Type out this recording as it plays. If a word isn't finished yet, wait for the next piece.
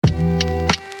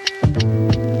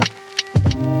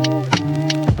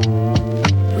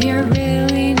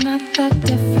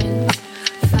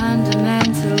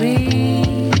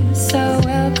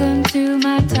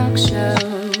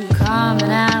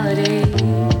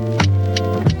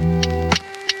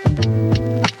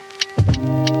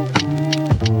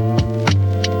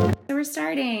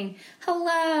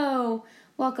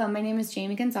Welcome. My name is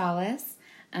Jamie Gonzalez.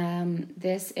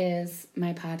 This is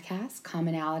my podcast,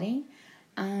 Commonality,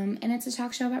 and it's a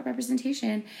talk show about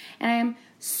representation. And I'm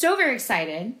so very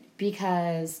excited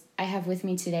because I have with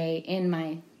me today in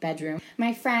my bedroom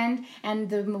my friend and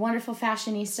the wonderful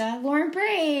fashionista, Lauren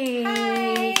Bray.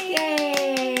 Hi.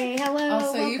 Yay. Hello.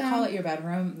 Also, welcome. you call it your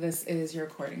bedroom. This is your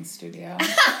recording studio.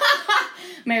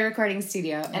 My recording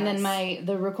studio. Yes. And then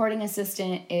the recording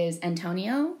assistant is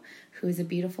Antonio, who is a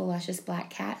beautiful, luscious black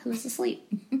cat who is asleep.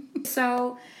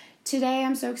 So today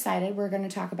I'm so excited. We're going to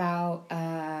talk about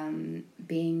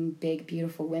being big,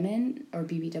 beautiful women, or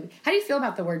BBW. How do you feel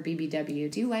about the word BBW?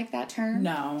 Do you like that term?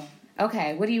 No.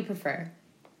 Okay, what do you prefer?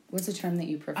 What's the term that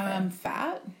you prefer?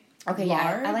 Fat. Okay,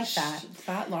 large, yeah, I like that.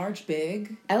 Fat, large,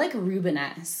 big. I like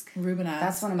Rubenesque. Rubenesque.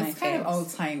 That's one of my It's kind of faves.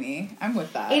 old-timey. I'm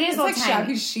with that. It is it's like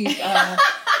old-timey. shabby chic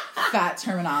fat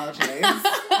terminology.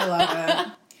 I love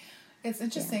it. It's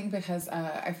interesting because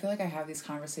I feel like I have these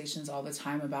conversations all the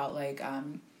time about like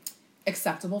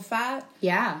acceptable fat.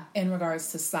 Yeah. In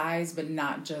regards to size, but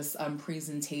not just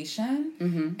presentation.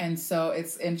 Mm-hmm. And so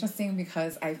it's interesting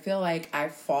because I feel like I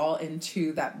fall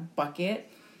into that bucket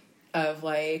of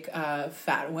like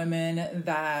fat women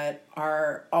that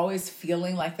are always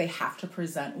feeling like they have to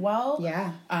present well.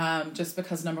 Yeah. Just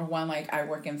because number one, like I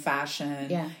work in fashion.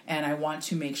 Yeah. And I want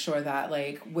to make sure that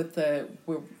like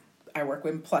I work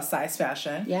with plus size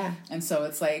fashion. Yeah. And so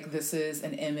it's like, this is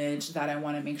an image that I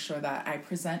want to make sure that I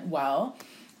present well.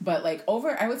 But like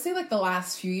I would say like the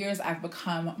last few years, I've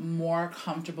become more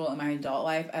comfortable in my adult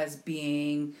life as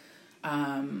being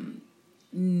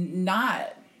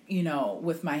not,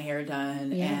 with my hair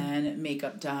done and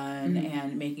makeup done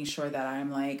and making sure that I'm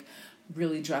like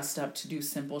really dressed up to do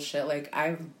simple shit. Like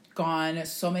I've gone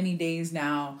so many days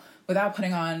now without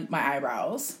putting on my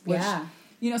eyebrows, which,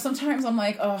 sometimes I'm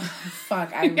like, oh,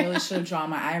 fuck, I really should have drawn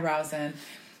my eyebrows in.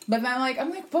 But then, I'm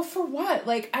like, but for what?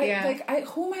 Who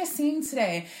am I seeing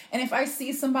today? And if I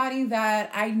see somebody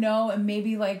that I know and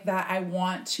maybe like that I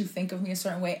want to think of me a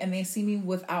certain way, and they see me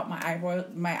without my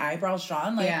eyebrows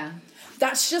drawn,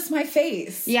 that's just my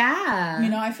face. Yeah.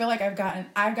 I feel like I've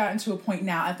gotten to a point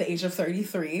now at the age of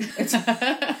 33.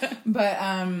 But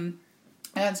I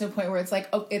got to a point where it's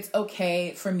like, it's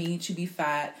okay for me to be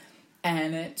fat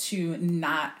and to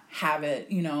not have it,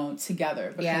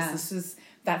 together, because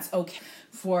that's okay.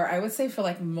 I would say for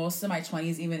like most of my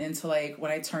 20s, even into like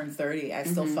when I turned 30, I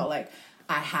still felt like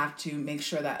I have to make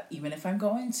sure that even if I'm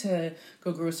going to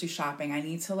go grocery shopping, I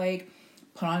need to like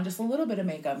put on just a little bit of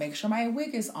makeup, make sure my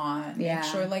wig is on, make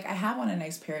sure like I have on a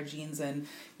nice pair of jeans and,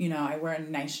 I wear a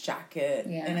nice jacket.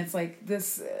 Yeah. And it's like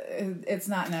it's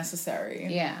not necessary.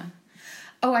 Yeah.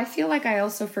 Oh, I feel like I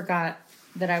also forgot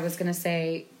that I was going to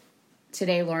say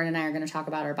today Lauren and I are going to talk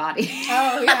about our body.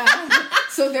 Oh, yeah.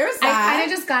 So there's that. I kind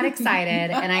of just got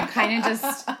excited, and I kind of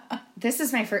just. This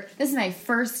is my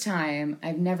first time.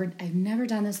 I've never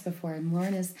done this before, and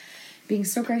Lauren is being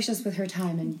so gracious with her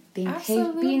time and being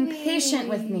patient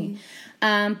with me.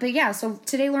 But yeah, so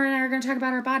today Lauren and I are going to talk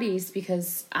about our bodies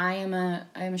because I am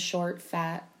a short,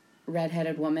 fat,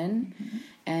 redheaded woman. Mm-hmm.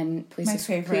 And please, one of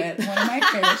my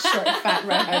favorite short, fat,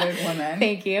 redheaded women.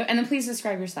 Thank you. And then please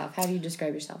describe yourself. How do you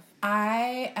describe yourself?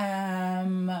 I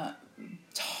am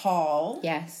tall.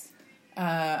 Yes.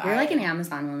 You're like an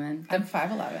Amazon woman. I'm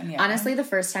 5'11", yeah. Honestly, the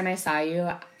first time I saw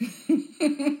you,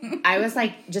 I was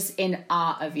like just in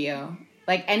awe of you.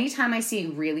 Like anytime I see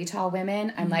really tall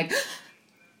women, I'm like,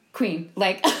 queen.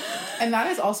 Like, and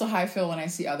that is also how I feel when I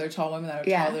see other tall women that are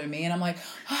taller than me, and I'm like,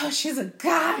 oh, she's a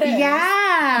goddess.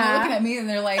 Yeah. And they're looking at me and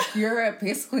they're like, you're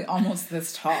basically almost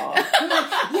this tall. I'm like,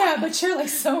 yeah, but you're like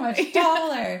so much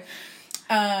taller.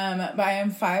 But I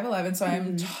am 5'11", so I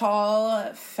am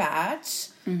tall, fat,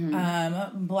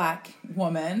 black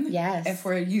woman. Yes. If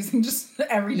we're using just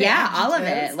everyday adjectives. All of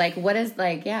it. Like, what is,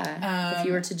 if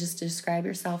you were to just describe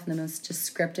yourself in the most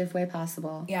descriptive way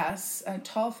possible. Yes. A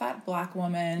tall, fat, black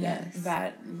woman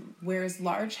that wears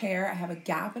large hair. I have a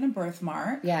gap and a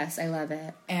birthmark. Yes, I love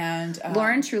it. And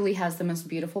Lauren truly has the most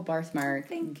beautiful birthmark.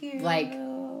 Thank you.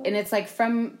 And it's like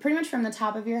pretty much from the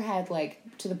top of your head, like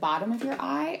to the bottom of your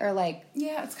eye, or like...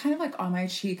 Yeah, it's kind of like on my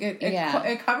cheek.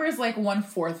 It covers like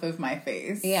 1/4 of my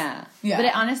face. Yeah. But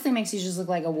it honestly makes you just look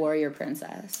like a warrior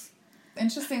princess.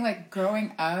 Interesting, like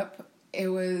growing up, I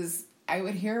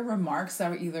would hear remarks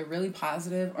that were either really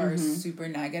positive or super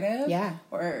negative. Yeah.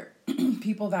 Or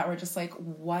people that were just like,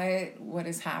 what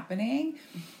is happening?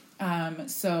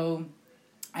 So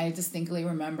I distinctly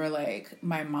remember like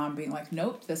my mom being like,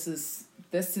 nope, this is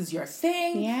your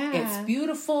thing. Yeah. It's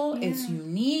beautiful. Yeah. It's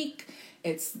unique.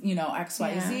 it's, you know,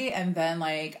 XYZ. Yeah. And then,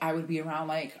 like, I would be around,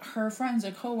 like, her friends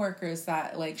or coworkers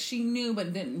that, like, she knew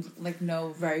but didn't, like, know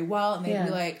very well. And they'd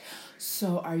be like,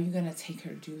 so are you going to take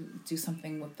her to do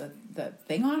something with the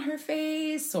thing on her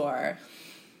face? Or...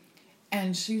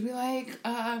 And she'd be like,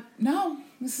 no,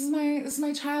 this is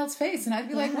my child's face. And I'd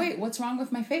be like, wait, what's wrong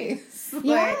with my face?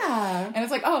 Like, and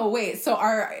it's like, oh, wait, so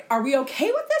are we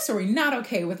okay with this or are we not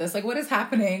okay with this? Like, what is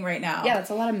happening right now? Yeah, it's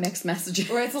a lot of mixed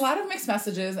messages. Or it's a lot of mixed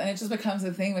messages, and it just becomes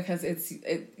a thing because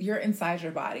you're inside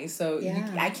your body. So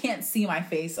I can't see my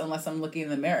face unless I'm looking in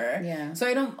the mirror. Yeah. So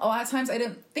a lot of times I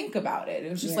didn't think about it.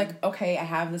 It was just like, okay, I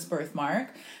have this birthmark.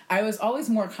 I was always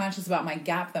more conscious about my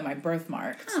gap than my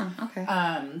birthmark. Huh, okay.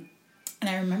 And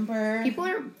I remember... People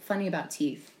are funny about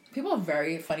teeth. People are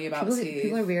very funny about teeth.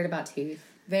 People are weird about teeth.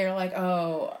 They're like,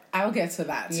 oh, I'll get to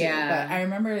that too. Yeah. But I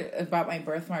remember about my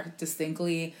birthmark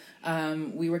distinctly.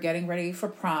 We were getting ready for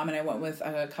prom, and I went with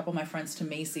a couple of my friends to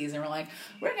Macy's, and we're like,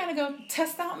 we're going to go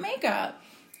test out makeup.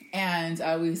 And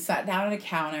we sat down at a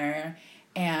counter,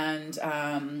 and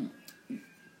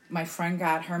my friend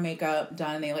got her makeup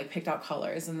done, and they, like, picked out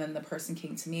colors. And then the person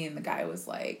came to me, and the guy was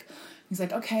like... He's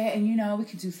like, okay, and, you know, we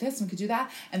could do this and we could do that.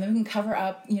 And then we can cover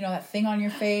up, you know, that thing on your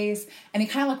face. And he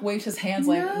kind of, like, waved his hands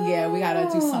like, yeah, we got to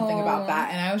do something about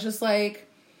that. And I was just like,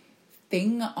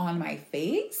 thing on my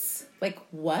face? Like,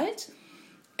 what?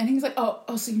 And he was like,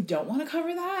 oh, so you don't want to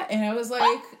cover that? And I was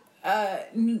like, I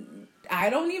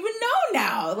don't even know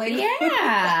now. Like, yeah.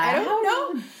 I don't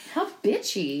know. How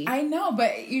bitchy. I know,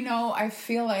 but, you know, I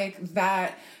feel like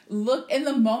that look, in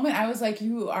the moment, I was like,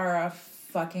 you are a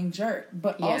fucking jerk.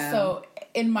 But also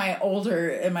in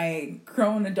my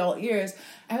grown adult years,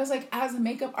 I was like, as a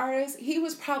makeup artist, he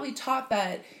was probably taught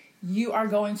that you are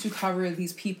going to cover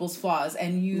these people's flaws,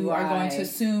 and you are going to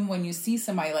assume when you see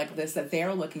somebody like this that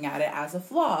they're looking at it as a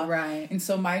flaw. Right. And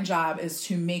so my job is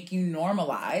to make you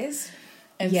normalize.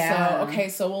 And so, okay,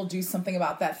 so we'll do something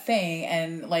about that thing.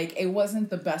 And, like, it wasn't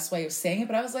the best way of saying it,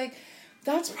 but I was like,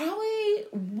 that's probably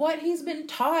what he's been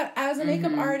taught as a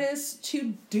makeup artist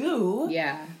to do.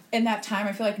 Yeah. In that time,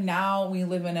 I feel like now we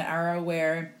live in an era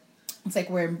where it's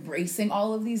like we're embracing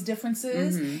all of these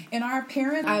differences in our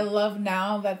appearance. I love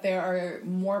now that there are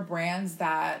more brands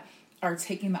that are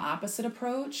taking the opposite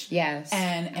approach. Yes.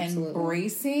 And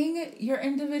embracing your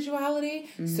individuality.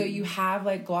 So you have,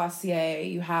 like, Glossier,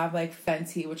 you have, like,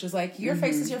 Fenty, which is like, your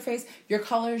face is your face, your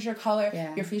color is your color,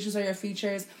 your features are your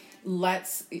features.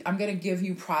 I'm going to give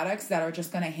you products that are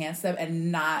just going to enhance them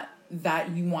and not that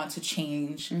you want to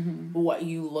change what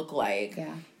you look like.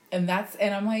 Yeah. And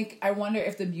I'm like, I wonder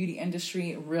if the beauty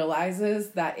industry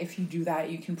realizes that if you do that,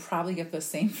 you can probably get the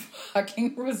same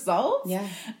fucking results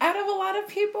out of a lot of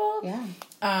people. Yeah.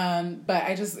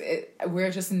 But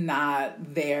we're just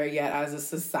not there yet as a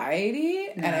society.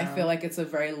 No. And I feel like it's a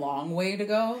very long way to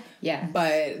go. Yeah.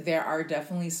 But there are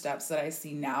definitely steps that I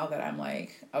see now that I'm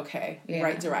like, okay,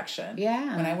 right direction.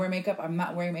 Yeah. When I wear makeup, I'm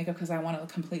not wearing makeup because I want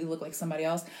to completely look like somebody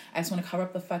else. I just want to cover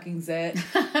up the fucking zit.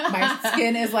 My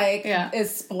skin is like,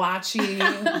 is splotchy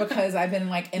because I've been,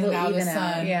 like, in and out of the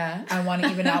sun. Yeah. I want to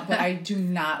even out, but I do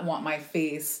not want my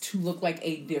face to look like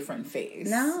a different face.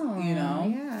 No. You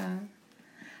know? Yeah.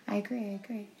 I agree.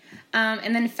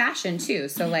 And then fashion too.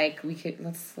 So, like, we could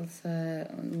let's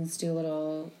do a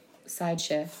little side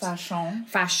shift. Fashion.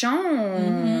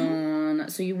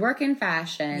 So you work in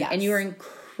fashion, and you were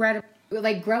incredible.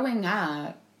 Like, growing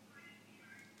up,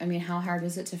 I mean, how hard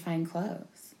was it to find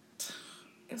clothes?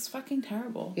 It was fucking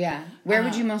terrible. Yeah. Where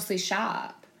would you mostly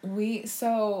shop?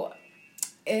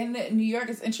 In New York,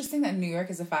 it's interesting that New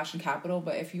York is a fashion capital,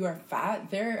 but if you are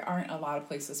fat, there aren't a lot of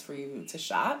places for you to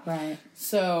shop. Right.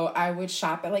 So I would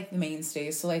shop at, like, the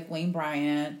mainstays. So, like, Lane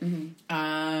Bryant.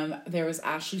 There was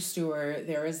Ashley Stewart.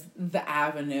 There was The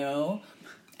Avenue.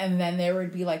 And then there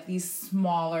would be, like, these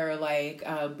smaller, like,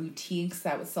 boutiques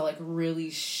that would sell, like,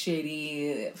 really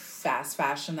shitty fast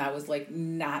fashion that was, like,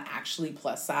 not actually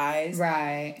plus size.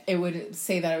 Right. It would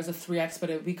say that it was a 3X, but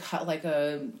it would be cut like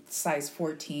a size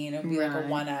 14. It would be like a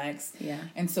 1X. Yeah.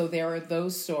 And so there were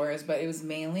those stores, but it was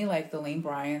mainly, like, the Lane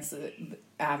Bryants, the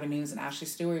Avenues, and Ashley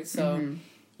Stewart. So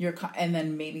and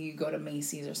then maybe you go to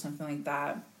Macy's or something like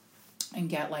that and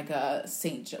get, like, a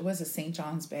St.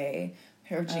 John's Bay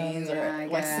pair of jeans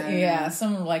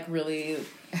some, like, really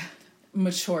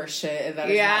mature shit that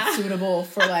is not suitable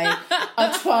for, like,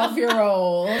 a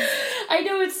 12-year-old. I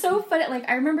know, it's so funny. Like,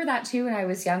 I remember that too when I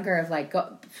was younger, of, like,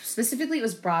 specifically it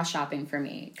was bra shopping for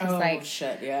me. Oh, like,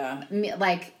 shit, yeah.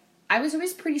 Like, I was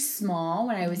always pretty small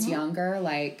when I was younger,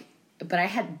 like, but I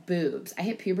had boobs. I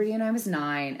hit puberty when I was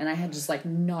 9, and I had just, like,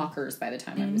 knockers by the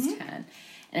time I was 10.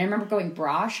 And I remember going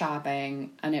bra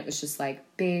shopping, and it was just, like,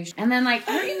 beige. And then, like,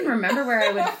 I don't even remember where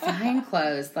I would find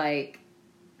clothes, like,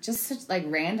 just such, like,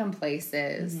 random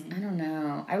places. I don't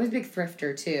know. I was a big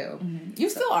thrifter, too. You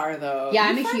still are, though. Yeah,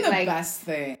 I'm I'm a huge, the like, best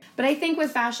thing. But I think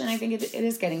with fashion, I think it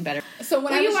is getting better. So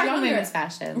when I was younger, women's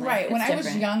fashion, like, right? When I was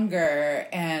different. younger,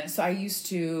 and so I used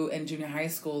to in junior high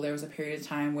school, there was a period of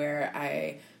time where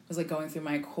I was like going through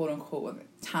my quote unquote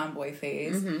tomboy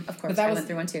phase. Of course, I went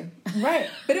through one too. Right,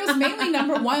 but it was mainly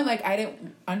number one. Like I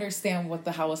didn't understand what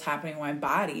the hell was happening with my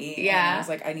body. Yeah, and I was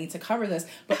like, I need to cover this.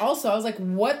 But also, I was like,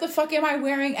 what the fuck am I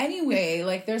wearing anyway?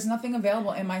 Like, there's nothing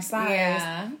available in my size.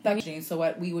 Yeah. So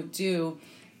what we would do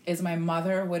is my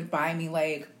mother would buy me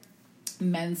like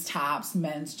men's tops,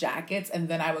 men's jackets, and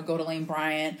then I would go to Lane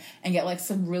Bryant and get like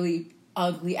some really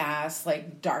ugly ass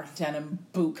like dark denim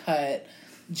boot cut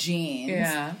jeans.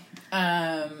 Yeah.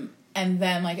 And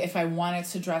then like if I wanted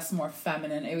to dress more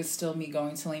feminine, it was still me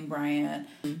going to Lane Bryant.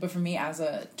 But for me as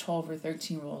a 12 or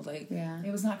 13-year-old, like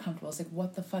it was not comfortable. It's like,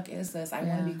 what the fuck is this? I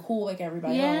want to be cool like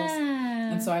everybody else.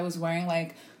 And so I was wearing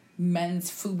like men's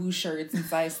FUBU shirts in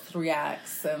size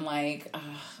 3X and like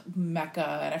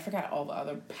Mecca, and I forgot all the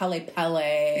other Pele,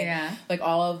 like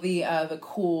all of the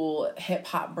cool hip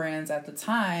hop brands at the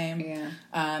time.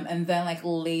 And then like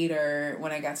later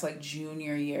when I got to like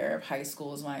junior year of high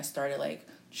school is when I started like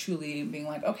truly being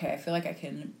like, okay, I feel like I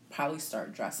can probably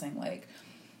start dressing like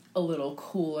a little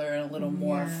cooler and a little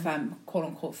more quote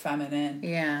unquote feminine.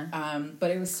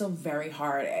 But it was still very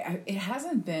hard. It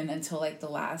hasn't been until like the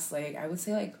last like I would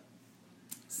say like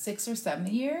 6 or 7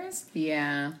 years.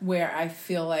 Where I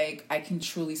feel like I can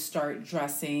truly start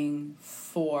dressing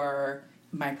for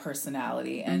my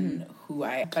personality and who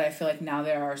but I feel like now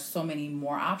there are so many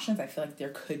more options. I feel like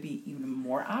there could be even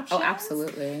more options. Oh,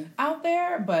 absolutely. Out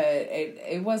there, but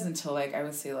it wasn't until like I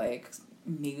would say like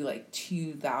maybe like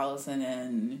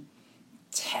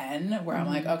 2010 where I'm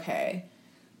like, okay,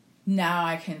 now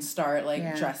I can start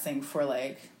like dressing for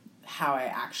like how I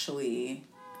actually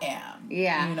am. You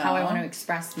know? How I want to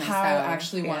express myself. How I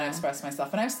actually want to express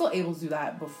myself. And I was still able to do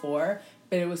that before,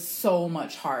 but it was so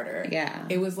much harder.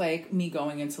 It was like me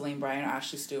going into Lane Bryant or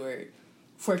Ashley Stewart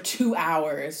for 2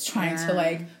 hours trying to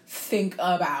like think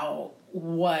about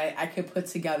what I could put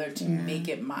together to make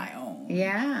it my own.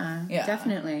 Yeah,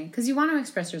 definitely. Because you want to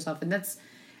express yourself, and that's,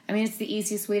 I mean, it's the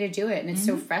easiest way to do it, and it's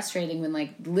so frustrating when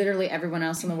like literally everyone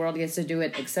else in the world gets to do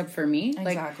it except for me.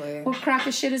 Exactly. Like, what crock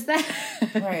of shit is that?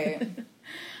 Right.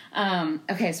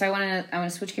 Okay, so I want to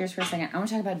switch gears for a second. I want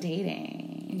to talk about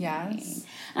dating. Yes.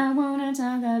 I want to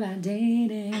talk about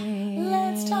dating.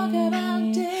 Let's talk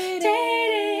about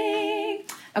dating.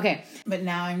 Okay. But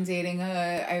now I'm dating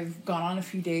I've gone on a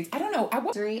few dates. I don't know.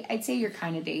 I'd say you're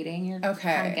kind of dating. You're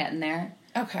kind of getting there.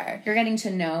 Okay. You're getting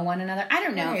to know one another. I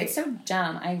don't know. Right. It's so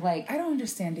dumb. I don't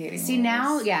understand dating rules.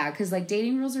 Now, because like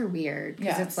dating rules are weird.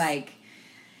 Because it's like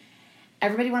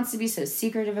everybody wants to be so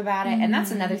secretive about it. And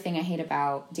that's another thing I hate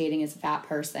about dating as a fat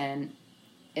person.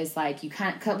 Is like you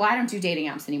can't. Well, I don't do dating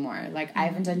apps anymore. Like I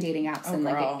haven't done dating apps in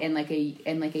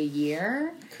like a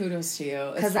year. Kudos to you.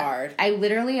 It's hard. I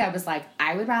was like,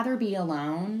 I would rather be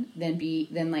alone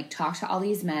than like talk to all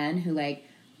these men who like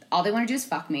all they want to do is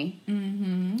fuck me.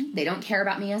 They don't care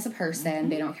about me as a person.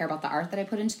 They don't care about the art that I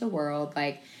put into the world.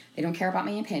 Like they don't care about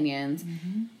my opinions.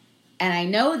 And I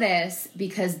know this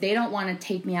because they don't want to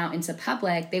take me out into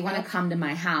public. They want to come to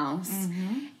my house.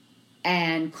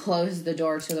 And close the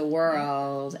door to the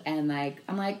world, and like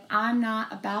I'm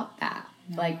not about that.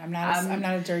 No, like I'm not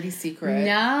a dirty secret.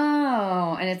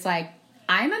 No, and it's like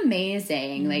I'm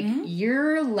amazing. Like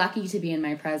you're lucky to be in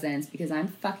my presence because I'm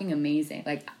fucking amazing.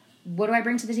 Like what do I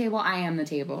bring to the table? I am the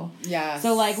table. Yeah.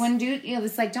 So like when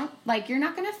it's like don't like you're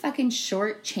not gonna fucking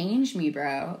shortchange me,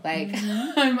 bro. Like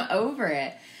I'm over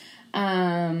it.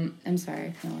 I'm sorry,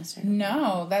 I kind of lost it.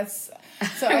 No, that's.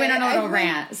 So I went on a little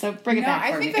rant, so bring it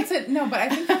back for me. But I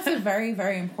think that's a very,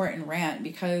 very important rant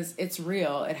because it's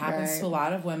real. It happens to a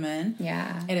lot of women.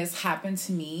 Yeah. It has happened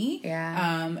to me.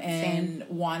 Yeah. And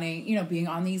wanting, being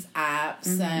on these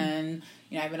apps and,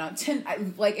 I've been on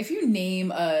like if you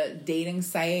name a dating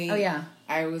site. Oh, yeah.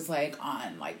 I was like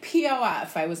on like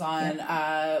POF. I was on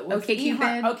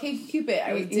OkCupid. OkCupid.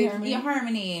 I did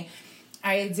eHarmony.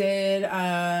 I did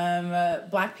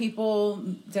Black People.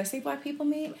 Did I say Black People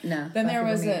Meet? No. Then there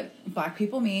was Black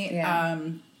People Meet. Yeah.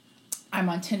 I'm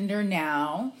on Tinder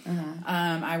now.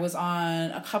 I was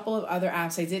on a couple of other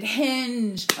apps. I did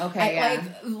Hinge. Okay.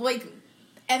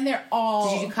 And they're all.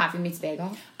 Did you do Coffee Meets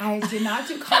Bagel? I did not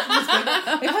do Coffee Meets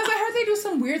Bagel because I heard they do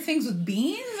some weird things with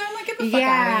beans. I'm like, get the fuck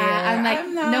out of here. I'm like,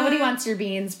 nobody wants your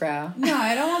beans, bro. No,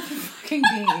 I don't want the fucking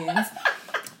beans.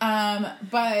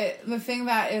 But the thing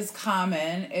that is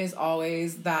common is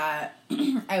always that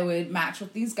I would match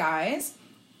with these guys,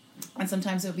 and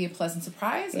sometimes it would be a pleasant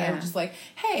surprise. Yeah. I would just like,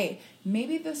 hey,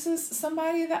 maybe this is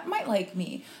somebody that might like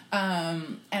me.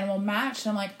 And we'll match,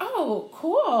 and I'm like, oh,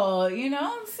 cool,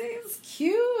 it's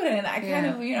cute, and I kind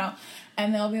of,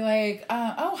 and they'll be like,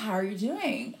 oh, how are you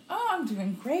doing? Oh, I'm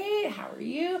doing great. How are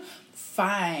you?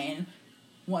 Fine.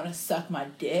 Want to suck my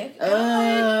dick?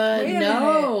 No.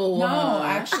 No,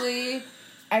 actually,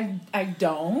 I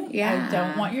don't. Yeah. I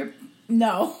don't want your...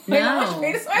 No. No.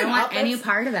 I don't want any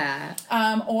part of that.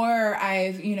 Or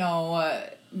I've,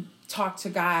 talked to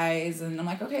guys, and I'm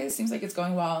like, okay, this seems like it's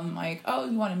going well. And I'm like, oh,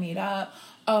 you want to meet up?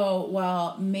 Oh,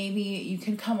 well, maybe you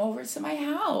can come over to my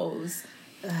house.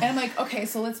 And I'm like, okay,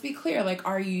 so let's be clear. Like,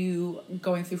 are you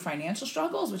going through financial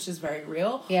struggles, which is very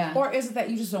real? Yeah. Or is it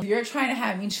that you just don't... You're trying to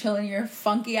have me chill in your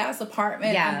funky-ass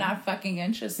apartment. Yeah. I'm not fucking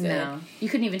interested. No. You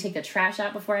couldn't even take the trash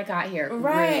out before I got here.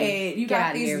 Right. Rude. You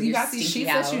got these sheets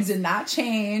that you did not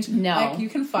change. No. Like, you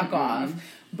can fuck off.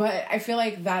 But I feel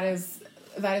like that is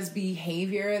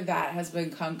behavior that has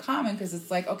become common, because it's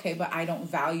like, okay, but I don't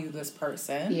value this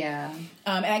person. Yeah.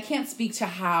 And I can't speak to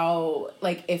how,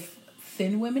 like, if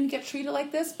thin women get treated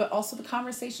like this, but also the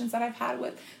conversations that I've had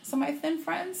with some of my thin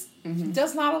friends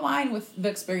does not align with the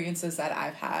experiences that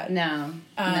I've had. No.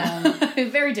 No.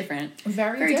 Very different.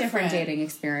 Very different dating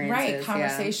experiences. Right.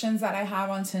 Conversations that I have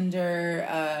on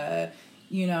Tinder,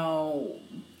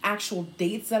 actual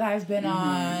dates that I've been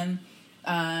on,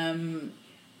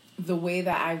 the way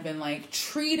that I've been like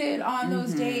treated on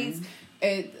those dates.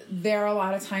 There are a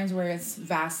lot of times where it's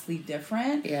vastly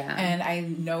different. Yeah. And I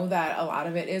know that a lot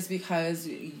of it is because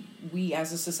we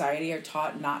as a society are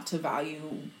taught not to value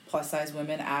plus size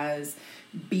women as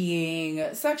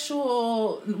being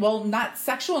sexual. Well, not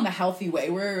sexual in a healthy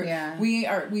way.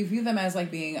 We view them as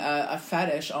like being a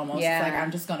fetish almost. Yeah. It's like,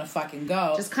 I'm just gonna fucking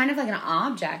go. Just kind of like an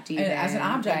object, even. As an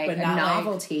object, like but a not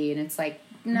novelty. And it's like,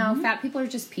 no, fat people are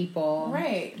just people.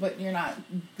 Right, but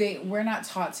we're not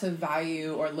taught to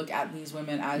value or look at these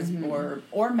women as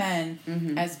or men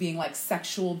as being like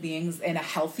sexual beings in a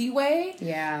healthy way.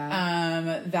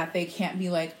 Yeah. That they can't be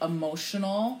like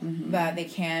emotional, that they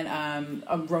can't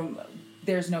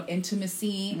there's no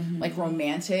intimacy, like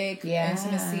romantic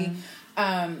intimacy.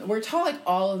 We're taught like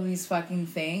all of these fucking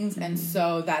things, and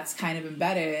so that's kind of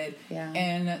embedded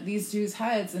in these dudes'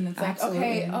 heads, and it's Absolutely. like,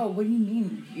 okay, oh, what do you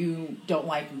mean you don't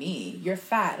like me? You're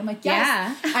fat. I'm like,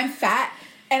 yes, I'm fat,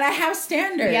 and I have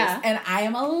standards, and I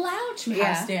am allowed to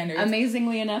have standards.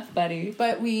 Amazingly enough, buddy.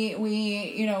 But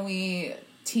we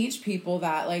teach people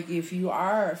that like if you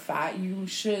are fat, you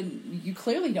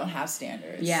clearly don't have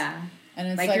standards. Yeah. And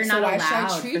it's like you're not why allowed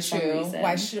should I treat for some you? reason.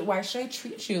 Why should I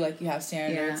treat you like you have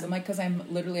standards? Yeah. I'm like, because I'm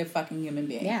literally a fucking human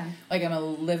being. Yeah. Like I'm a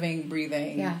living,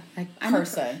 breathing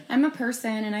person. I'm a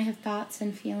person, and I have thoughts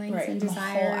and feelings and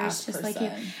desires, just like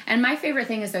you. And my favorite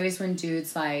thing is always when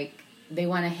dudes like they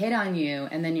want to hit on you,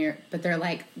 and then but they're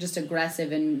like just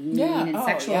aggressive and mean and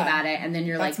sexual about it, and then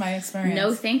you're That's like, my experience.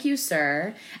 No, thank you,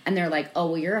 sir. And they're like, oh,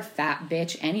 well, you're a fat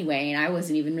bitch anyway, and I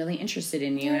wasn't even really interested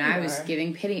in you, and I was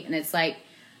giving pity, and it's like,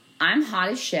 I'm hot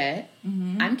as shit.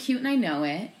 I'm cute and I know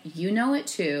it. You know it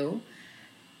too.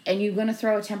 And you're going to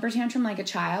throw a temper tantrum like a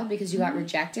child because you got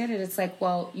rejected. And it's like,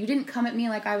 well, you didn't come at me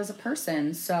like I was a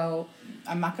person. So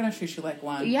I'm not going to treat you like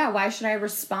one. Yeah. Why should I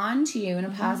respond to you in a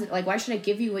positive, like, why should I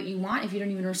give you what you want if you don't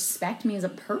even respect me as a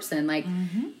person? Like,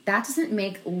 that doesn't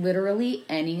make literally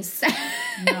any sense.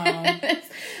 No.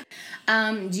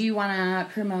 Do you want to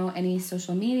promote any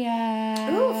social media?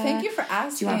 Ooh, thank you for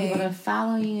asking. Do you want people to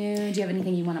follow you? Do you have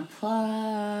anything you want to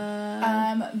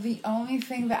plug? The only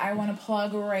thing that I want to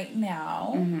plug right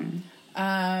now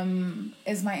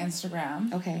is my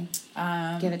Instagram. Okay.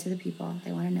 Give it to the people.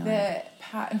 They want to know it.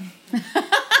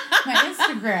 My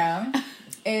Instagram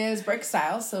is Break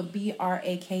Style, so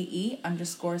BRAKE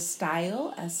 _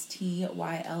 style,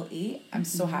 STYLE. I'm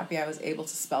so happy I was able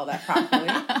to spell that properly.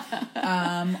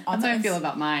 That's how I feel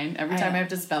about mine. Every time I have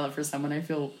to spell it for someone, I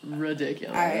feel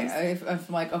ridiculous. I'm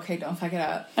like, okay, don't fuck it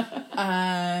up.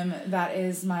 That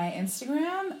is my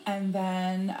Instagram, and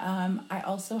then I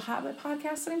also have a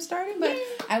podcast that I'm starting, but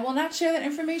I will not share that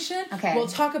information. Okay. We'll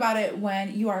talk about it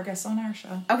when you are a guest on our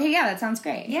show. Okay, yeah, that sounds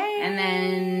great. Yay! And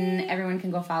then everyone can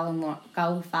go follow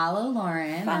Lauren.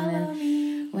 Follow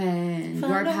me. When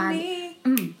follow me.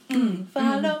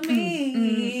 Follow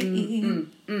me.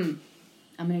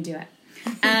 I'm gonna do it.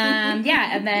 And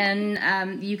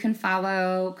then you can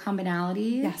follow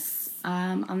Commonalities. Yes.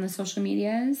 On the social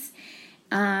medias.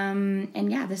 And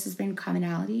yeah, this has been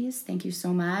Commonalities. Thank you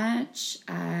so much.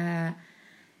 Thank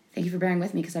you for bearing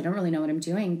with me because I don't really know what I'm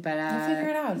doing, but I'll figure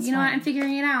it out. You know what? I'm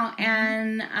figuring it out,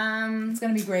 and it's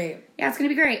gonna be great. Yeah, it's gonna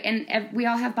be great, and we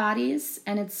all have bodies,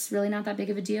 and it's really not that big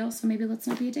of a deal. So maybe let's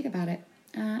not be a dick about it.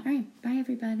 All right, bye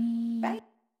everybody. Bye.